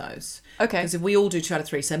 3 of those. Okay. Because if we all do 2 out of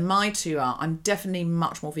 3, so my 2 are, I'm definitely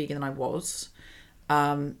much more vegan than I was.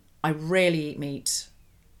 I rarely eat meat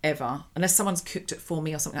ever, unless someone's cooked it for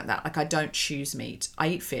me or something like that. Like, I don't choose meat. I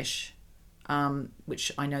eat fish,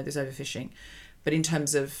 which I know there's overfishing. But in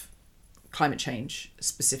terms of climate change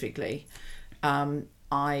specifically,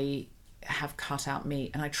 I have cut out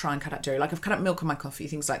meat, and I try and cut out dairy. Like, I've cut out milk in my coffee,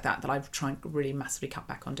 things like that I try and really massively cut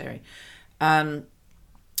back on dairy. And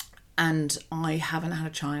I haven't had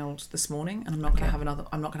a child this morning, and I'm not going to have another.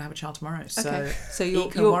 I'm not going to have a child tomorrow. So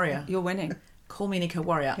you're warrior. You're winning. Call me an eco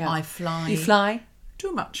warrior. Yeah. I fly. You fly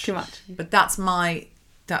too much. But that's my.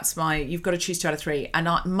 You've got to choose 2 out of 3. And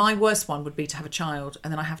my worst one would be to have a child,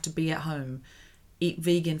 and then I have to be at home, eat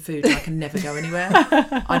vegan food, and I can never go anywhere.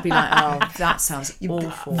 I'd be like, oh, that sounds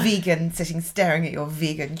awful. Vegan, sitting staring at your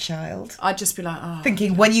vegan child. I'd just be like, oh.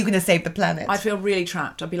 Thinking, when are you going to save the planet? I'd feel really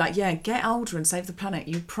trapped. I'd be like, yeah, get older and save the planet.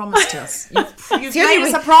 You promised us. You've made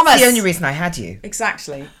us a promise. It's the only reason I had you.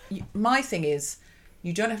 Exactly. My thing is,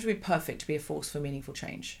 you don't have to be perfect to be a force for meaningful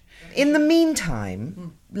change. In the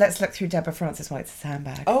meantime, let's look through Deborah Frances White's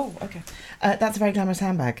handbag. Oh, okay. That's a very glamorous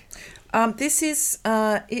handbag. This is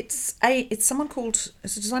it's a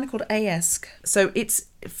designer called A-esque. So it's,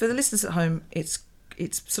 for the listeners at home, it's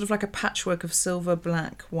sort of like a patchwork of silver,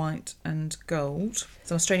 black, white, and gold. It's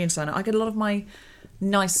an Australian designer. I get a lot of my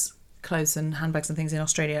nice clothes and handbags and things in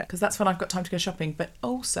Australia because that's when I've got time to go shopping. But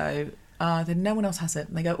also, then no one else has it,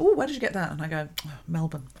 and they go, "Oh, where did you get that?" And I go, oh,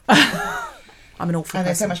 "Melbourne." I'm an awful person.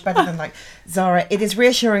 They're so much better than like Zara. It is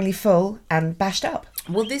reassuringly full and bashed up.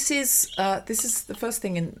 Well, this is the first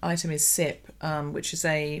thing in item is Sip, which is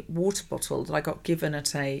a water bottle that I got given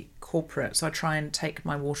at a corporate. So I try and take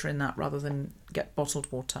my water in that rather than get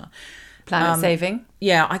bottled water. Planet saving.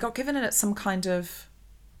 Yeah, I got given it at some kind of,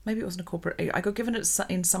 maybe it wasn't a corporate. I got given it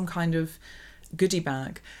in some kind of goodie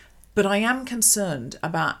bag. But I am concerned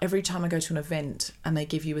about every time I go to an event and they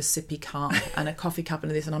give you a sippy cup and a coffee cup and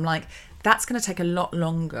this, and I'm like, that's going to take a lot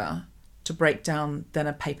longer to break down than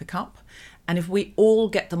a paper cup. And if we all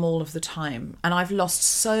get them all of the time, and I've lost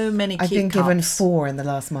so many I've been given 4 in the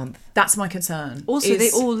last month. That's my concern. Also, they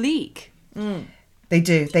all leak. They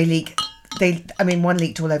do. They leak. One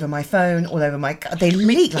leaked all over my phone, all over my... They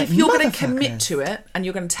leak like if you're going to commit to it and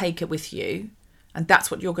you're going to take it with you, and that's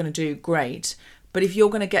what you're going to do, great. But if you're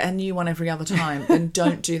going to get a new one every other time, then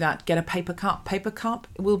don't do that. Get a paper cup. Paper cup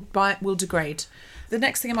will degrade. The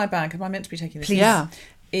next thing in my bag, am I meant to be taking this? Please. Yeah.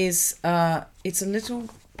 Is it's a little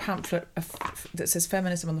pamphlet that says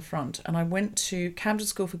feminism on the front. And I went to Camden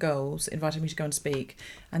School for Girls, invited me to go and speak.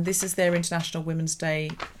 And this is their International Women's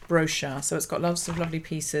Day brochure. So it's got lots of lovely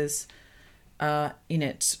pieces in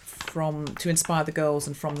it to inspire the girls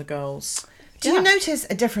and from the girls. Do you notice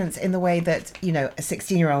a difference in the way that, a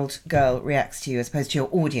 16-year-old girl reacts to you as opposed to your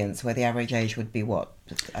audience, where the average age would be what?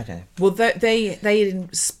 I don't know. Well,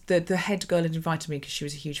 the head girl had invited me because she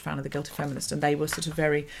was a huge fan of The Guilty Feminist, and they were sort of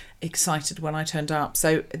very excited when I turned up.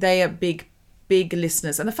 So they are big, big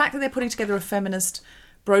listeners. And the fact that they're putting together a feminist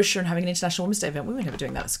brochure and having an International Women's Day event, we were never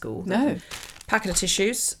doing that at school. No. Packet of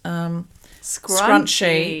tissues.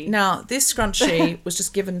 Scrunchie. Now, this scrunchie was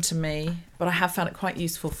just given to me, but I have found it quite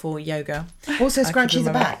useful for yoga. Also, scrunchies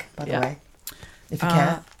are back, by the way, if you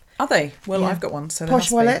care. Are they? Well, I've got one. So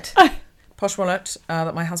Posh wallet. Posh wallet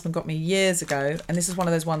that my husband got me years ago. And this is one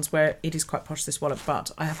of those ones where it is quite posh, this wallet, but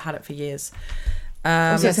I have had it for years.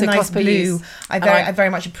 Also, Yes, it's a they nice cost per blue. use. I very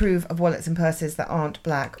much approve of wallets and purses that aren't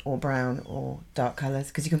black or brown or dark colours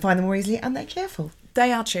because you can find them more easily and they're cheerful.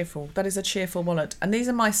 They are cheerful. That is a cheerful wallet. And these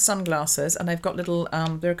are my sunglasses, and they've got little,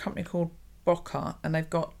 they're a company called Bocca, and they've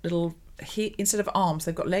got little, instead of arms,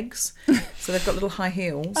 they've got legs. So they've got little high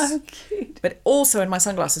heels. Oh, cute. But also in my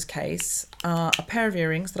sunglasses case are a pair of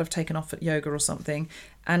earrings that I've taken off at yoga or something,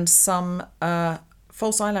 and some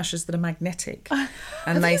false eyelashes that are magnetic.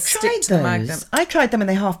 And they stick to the magnet. I tried them and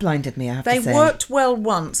they half blinded me, I have to say. They worked well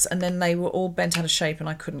once, and then they were all bent out of shape and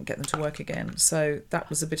I couldn't get them to work again. So that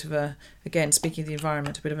was a bit of a, again, speaking of the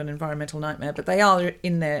environment, a bit of an environmental nightmare. But they are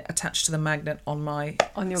in there attached to the magnet on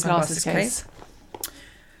your glasses case.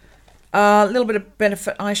 A little bit of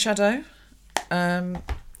Benefit eyeshadow.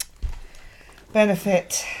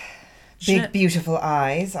 Benefit Big Beautiful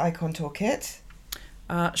Eyes Eye Contour Kit.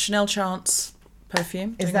 Chanel Chance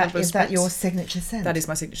perfume. Is that your signature scent? That is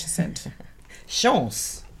my signature scent.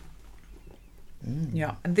 Chance.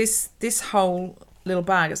 Yeah, and this whole little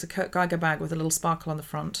bag, it's a Kurt Geiger bag with a little sparkle on the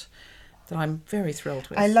front that I'm very thrilled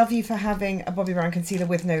with. I love you for having a Bobbi Brown concealer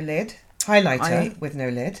with no lid. Highlighter with no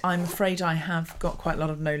lid. I'm afraid I have got quite a lot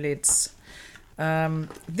of no lids.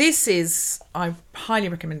 This is, I highly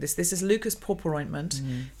recommend this. This is Lucas Purple Ointment.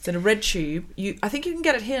 It's in a red tube. I think you can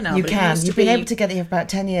get it here now. You but can. You've been able to get it here for about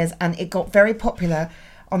 10 years, and it got very popular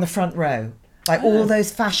on the front row. Like all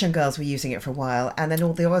those fashion girls were using it for a while, and then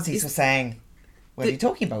all the Aussies were saying, what are you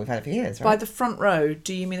talking about? We've had it for years, right? By the front row,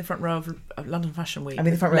 do you mean the front row of London Fashion Week? I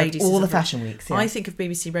mean the front row of all the fashion weeks, yeah. I think of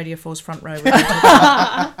BBC Radio 4's front row.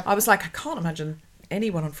 I was like, I can't imagine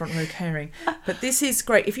anyone on front row caring. But this is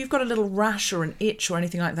great. If you've got a little rash or an itch or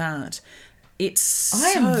anything like that, it's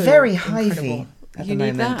I am very incredible. hivey at You the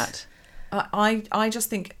need moment. that. I just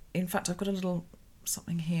think, in fact, I've got a little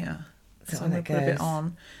something here. So I'm going to put a bit goes.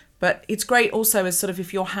 on. But it's great also as sort of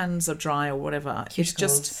if your hands are dry or whatever.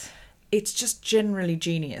 It's just generally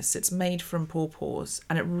genius. It's made from pawpaws,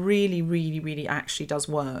 and it really, really, really actually does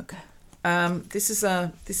work. This is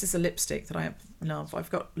a lipstick that I love. I've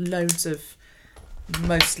got loads of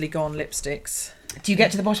mostly gone lipsticks. Do you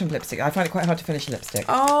get to the bottom of lipstick? I find it quite hard to finish lipstick.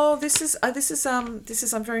 Oh, this is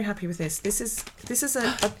I'm very happy with this. This is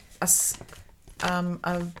a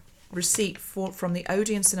receipt from the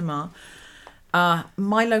Odeon Cinema.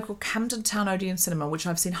 My local Camden Town Odeon Cinema, which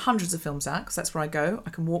I've seen hundreds of films at, because that's where I go. I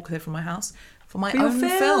can walk there from my house for my own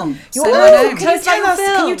film.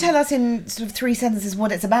 Can you tell us in sort of 3 sentences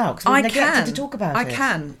what it's about? Because we've neglected to talk about it. I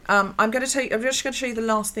can. I'm just going to show you the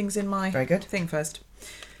last things in my thing first.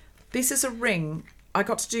 This is a ring. I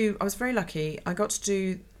was very lucky. I got to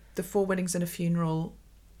do the 4 Weddings and a Funeral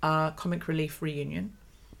comic relief reunion.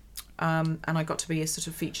 And I got to be a sort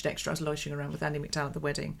of featured extra. I was loitering around with Andy McDowell at the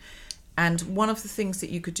wedding. And one of the things that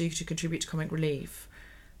you could do to contribute to comic relief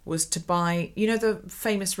was to buy, the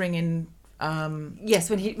famous ring in... yes,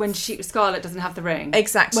 when Scarlett doesn't have the ring.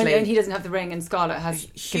 Exactly. When he doesn't have the ring and Scarlett has...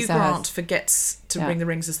 Hugh Grant forgets to bring the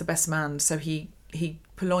rings as the best man, so he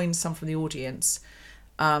purloins some from the audience,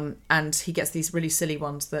 and he gets these really silly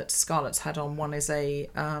ones that Scarlett's had on. One is a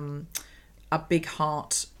big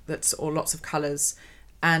heart or lots of colours,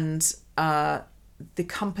 and the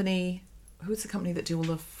company... Who's the company that do all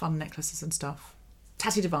the fun necklaces and stuff?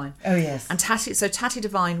 Tatty Divine. Oh, yes. And Tatty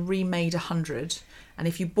Divine remade 100. And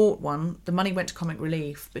if you bought one, the money went to comic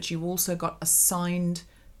relief, but you also got a signed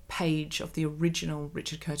page of the original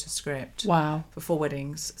Richard Curtis script. Wow. For 4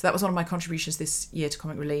 Weddings. So that was one of my contributions this year to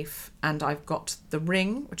comic relief. And I've got the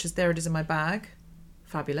ring, which is there it is in my bag.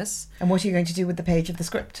 Fabulous. And what are you going to do with the page of the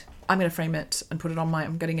script? I'm going to frame it and put it on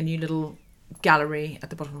I'm getting a new little gallery at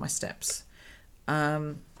the bottom of my steps.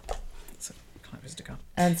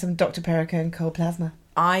 And some Dr. Perricone cold plasma.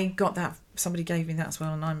 I got that. Somebody gave me that as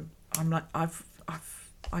well, and I'm like I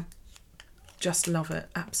just love it.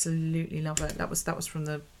 Absolutely love it. That was from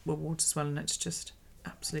the awards as well, and it's just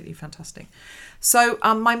absolutely fantastic. So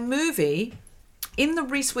my movie, in the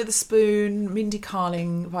Reese Witherspoon, Mindy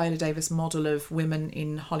Kaling, Viola Davis model of women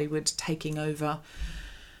in Hollywood taking over,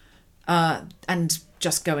 and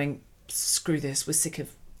just going, screw this. We're sick of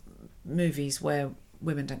movies where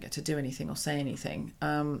women don't get to do anything or say anything.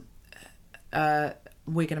 We're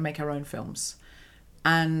going to make our own films.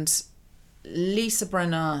 And Lisa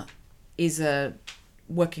Brenner is a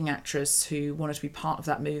working actress who wanted to be part of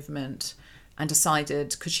that movement and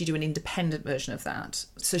decided, could she do an independent version of that?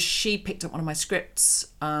 So she picked up one of my scripts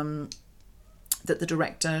that the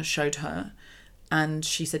director showed her, and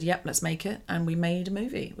she said, yep, let's make it. And we made a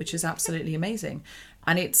movie, which is absolutely amazing.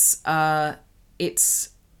 And it's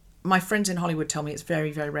my friends in Hollywood tell me it's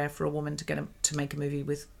very, very rare for a woman to make a movie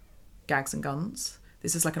with gags and guns.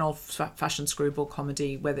 This is like an old-fashioned screwball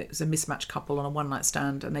comedy where there's a mismatched couple on a one-night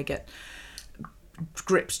stand and they get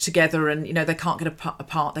gripped together and, you know, they can't get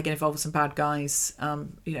apart. They get involved with some bad guys.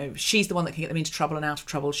 You know, she's the one that can get them into trouble and out of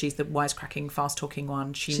trouble. She's the wisecracking, fast-talking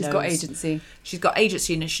one. She's got agency. She's got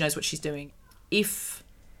agency and she knows what she's doing. If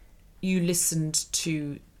you listened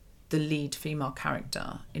to the lead female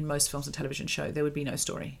character in most films and television show, there would be no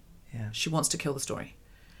story. Yeah. She wants to kill the story.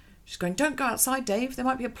 She's going, don't go outside, Dave. There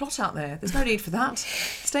might be a plot out there. There's no need for that.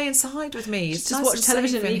 Stay inside with me. It's Just nice watch and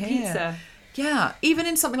television safe and in eat here." pizza. Yeah. Even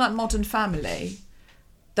in something like Modern Family,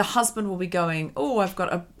 the husband will be going, oh, I've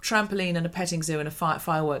got a trampoline and a petting zoo and a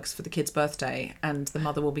fireworks for the kid's birthday. And the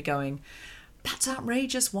mother will be going, that's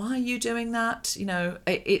outrageous. Why are you doing that? You know,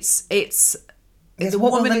 it's It's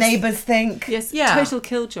what will the neighbours think? Yes, Yeah. total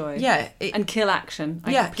killjoy. Yeah. And kill action.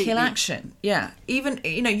 Kill action. Yeah. Even,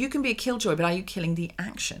 you know, you can be a killjoy, but are you killing the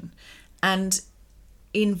action? And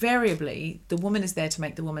invariably, the woman is there to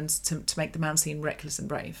make to make the man seem reckless and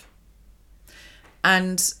brave.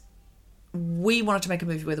 And we wanted to make a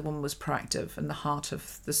movie where the woman was proactive and the heart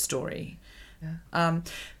of the story. Yeah.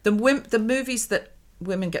 The movies that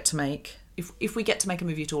women get to make, if we get to make a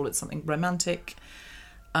movie at all, it's something romantic.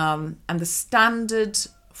 And the standard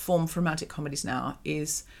form for romantic comedies now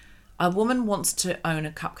is a woman wants to own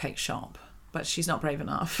a cupcake shop, but she's not brave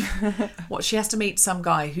enough. She has to meet some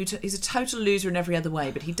guy who is a total loser in every other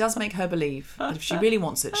way, but he does make her believe that if she really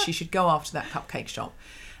wants it, she should go after that cupcake shop.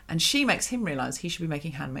 And she makes him realise he should be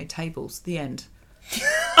making handmade tables. The end.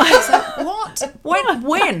 So what?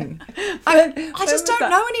 When? I just don't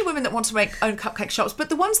know any women that want to own cupcake shops, but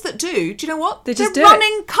the ones that do you know what? They're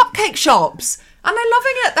running cupcake shops and they're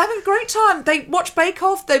loving it. They're having a great time. They watch Bake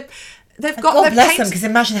Off. They've got. God bless them, because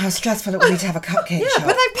imagine how stressful it would be to have a cupcake shop. Yeah,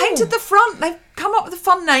 but they've painted the front. They've come up with a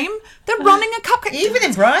fun name. They're running a cupcake. Even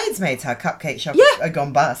in Bridesmaids, her cupcake shop had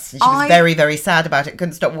gone bust, and she was very, very sad about it.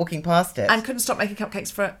 Couldn't stop walking past it, and couldn't stop making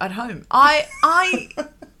cupcakes at home. I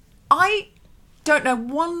don't know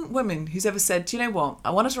one woman who's ever said, do you know what? I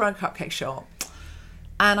wanted to run a cupcake shop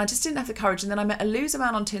and I just didn't have the courage. And then I met a loser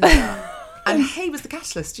man on Tinder and he was the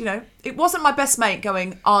catalyst, you know. It wasn't my best mate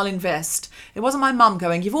going, I'll invest. It wasn't my mum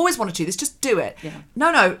going, you've always wanted to do this, just do it. Yeah.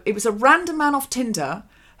 No. It was a random man off Tinder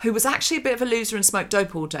who was actually a bit of a loser and smoked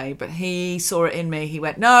dope all day, but he saw it in me. He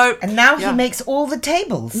went, no. And now he makes all the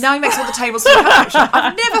tables. Now he makes all the tables for the cupcake shop.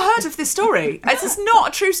 I've never heard of this story. It's just not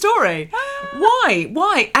a true story.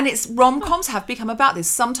 Why? And it's rom-coms have become about this.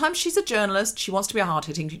 Sometimes she's a journalist. She wants to be a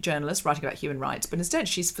hard-hitting journalist writing about human rights, but instead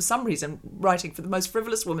she's, for some reason, writing for the most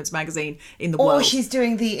frivolous women's magazine in the world. Or she's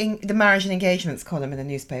doing the marriage and engagements column in the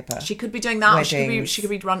newspaper. She could be doing that. Weddings. She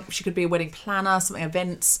could be a wedding planner, something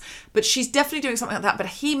events. But she's definitely doing something like that. But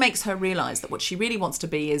he makes her realise that what she really wants to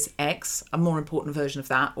be is X, a more important version of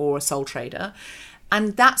that, or a soul trader.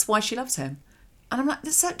 And that's why she loves him. And I'm like,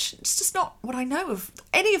 it's just not what I know of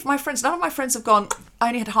any of my friends. None of my friends have gone, I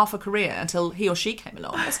only had half a career until he or she came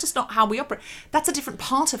along. That's just not how we operate. That's a different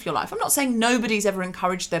part of your life. I'm not saying nobody's ever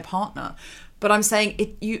encouraged their partner, but I'm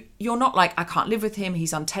saying you're not like, I can't live with him.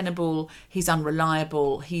 He's untenable. He's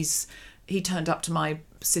unreliable. He turned up to my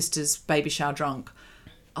sister's baby shower drunk.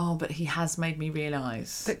 Oh, but he has made me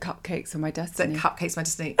realise that cupcakes are my destiny.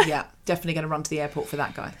 Yeah, definitely going to run to the airport for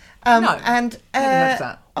that guy. And never heard of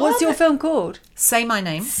that. What's your film called? Say My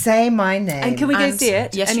Name. Say My Name. And can we go see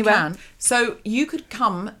it? Yes, anywhere? you can. So you could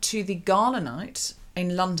come to the gala night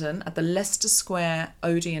in London at the Leicester Square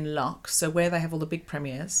Odeon Luxe, so where they have all the big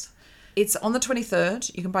premieres. It's on the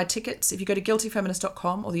 23rd. You can buy tickets. If you go to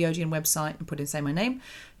guiltyfeminist.com or the Odeon website and put in Say My Name,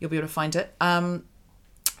 you'll be able to find it.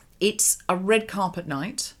 It's a red carpet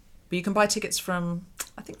night, but you can buy tickets from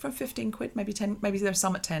 15 quid, maybe 10, maybe there's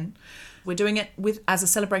some at 10. We're doing it as a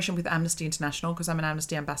celebration with Amnesty International, because I'm an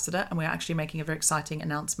Amnesty ambassador, and we're actually making a very exciting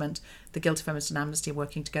announcement. The Guilty Feminist and Amnesty are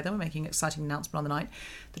working together. We're making an exciting announcement on the night.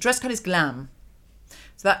 The dress code is glam.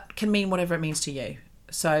 So that can mean whatever it means to you.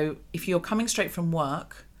 So if you're coming straight from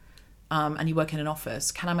work and you work in an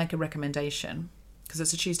office, can I make a recommendation? Because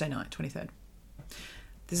it's a Tuesday night, 23rd.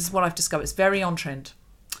 This is what I've discovered. It's very on trend.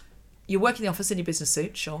 You work in the office in your business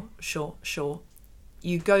suit, sure.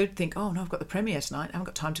 You go think, oh no, I've got the premiere tonight. I haven't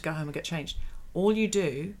got time to go home and get changed. All you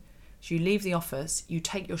do is you leave the office, you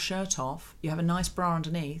take your shirt off, you have a nice bra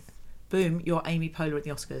underneath, boom, you're Amy Poehler at the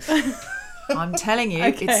Oscars. I'm telling you,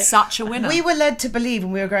 It's such a winner. We were led to believe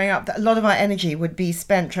when we were growing up that a lot of our energy would be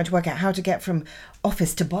spent trying to work out how to get from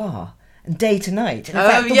office to bar. and day to night. In Oh,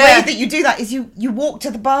 fact, the yeah. way that you do that is you walk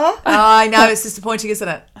to the bar. I know, it's disappointing, isn't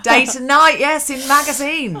it? Day to night, yes, in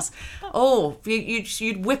magazines. Oh,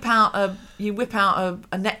 you'd whip out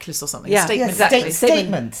a necklace or something. Yeah, a statement. exactly.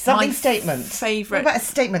 Statement. Something My statement. favourite- What about a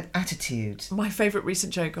statement attitude? My favourite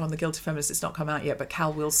recent joke on The Guilty Feminist, it's not come out yet, but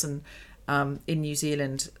Cal Wilson in New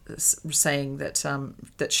Zealand saying that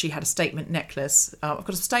that she had a statement necklace. I've got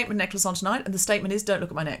a statement necklace on tonight, and the statement is, don't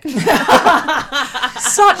look at my neck.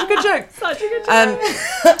 Such a good joke.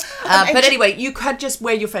 But anyway, you could just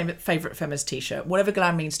wear your favourite feminist t-shirt, whatever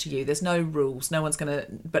glam means to you. There's no rules. No one's going to...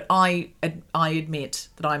 But I admit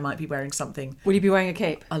that I might be wearing something... Will you be wearing a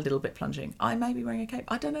cape? A little bit plunging. I may be wearing a cape.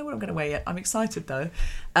 I don't know what I'm going to wear yet. I'm excited though.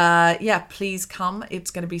 Please come.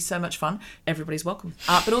 It's going to be so much fun. Everybody's welcome.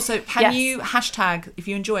 But also, can you hashtag, if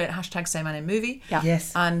you enjoy it, hashtag Say My Name Movie. Yeah.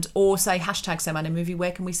 Yes. And or say hashtag Say My Name Movie,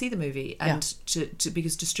 where can we see the movie? And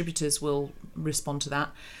because distributors will respond to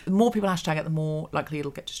that. The more people hashtag it, the more likely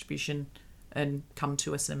it'll get distribution and come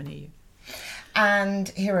to a cinema near you. And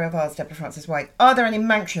hero of ours, Deborah Frances White, are there any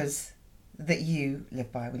mantras that you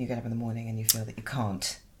live by when you get up in the morning and you feel that you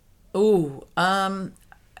can't? So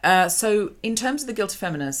in terms of The Guilty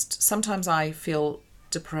Feminist, sometimes I feel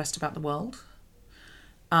depressed about the world.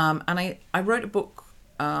 And I wrote a book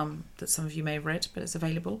that some of you may have read, but it's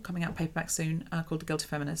available, coming out paperback soon, called The Guilty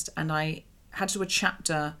Feminist. And I had to do a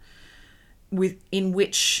chapter in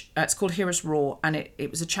which it's called Heroes Raw, and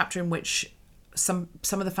it was a chapter in which some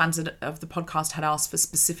of the fans of the podcast had asked for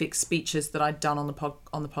specific speeches that I'd done on the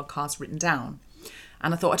podcast written down.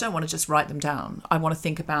 And I thought, I don't want to just write them down. I want to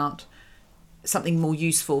think about something more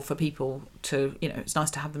useful for people to, it's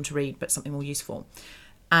nice to have them to read, but something more useful.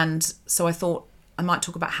 And so I thought I might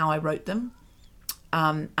talk about how I wrote them.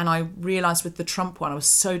 And I realised with the Trump one, I was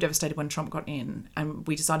so devastated when Trump got in, and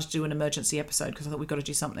we decided to do an emergency episode because I thought we've got to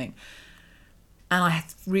do something. And I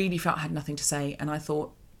really felt I had nothing to say. And I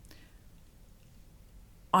thought,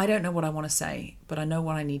 I don't know what I want to say, but I know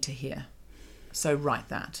what I need to hear. So write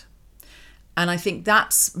that. And I think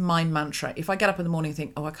that's my mantra. If I get up in the morning and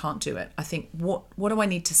think, I can't do it, I think, what do I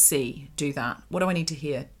need to see? Do that. What do I need to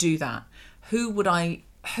hear? Do that. What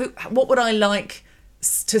would I like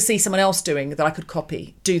to see someone else doing that I could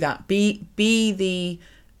copy? Do that. Be the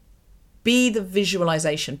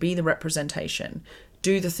visualization, be the representation,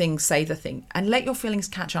 do the thing, say the thing, and let your feelings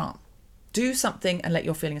catch up. Do something and let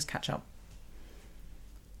your feelings catch up.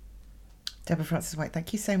 Deborah Frances White,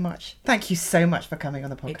 thank you so much. Thank you so much for coming on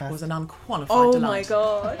the podcast. It was an unqualified delight.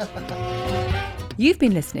 Oh my God. You've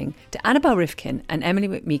been listening to Annabelle Rifkin and Emily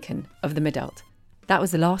McMeekan of The Midult. That was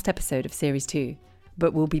the last episode of Series 2,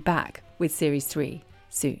 but we'll be back with Series 3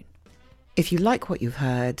 soon. If you like what you've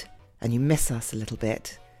heard and you miss us a little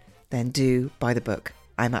bit, then do buy the book,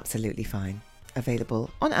 I'm Absolutely Fine. Available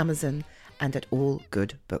on Amazon and at all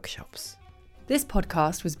good bookshops. This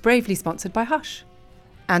podcast was bravely sponsored by Hush.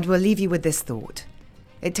 And we'll leave you with this thought.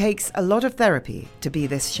 It takes a lot of therapy to be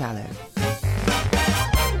this shallow.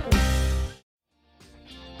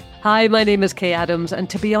 Hi, my name is Kay Adams, and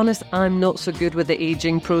to be honest, I'm not so good with the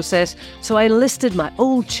ageing process, so I enlisted my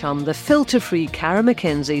old chum, the filter-free Cara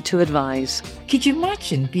McKenzie, to advise. Could you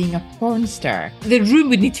imagine being a porn star? The room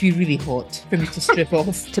would need to be really hot for me to strip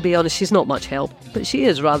off. To be honest, she's not much help, but she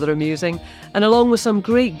is rather amusing. And along with some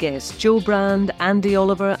great guests, Joe Brand, Andy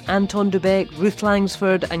Oliver, Anton Dubeck, Ruth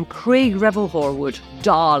Langsford and Craig Revel-Horwood,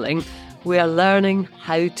 darling, we are learning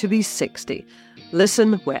how to be 60.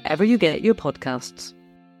 Listen wherever you get your podcasts.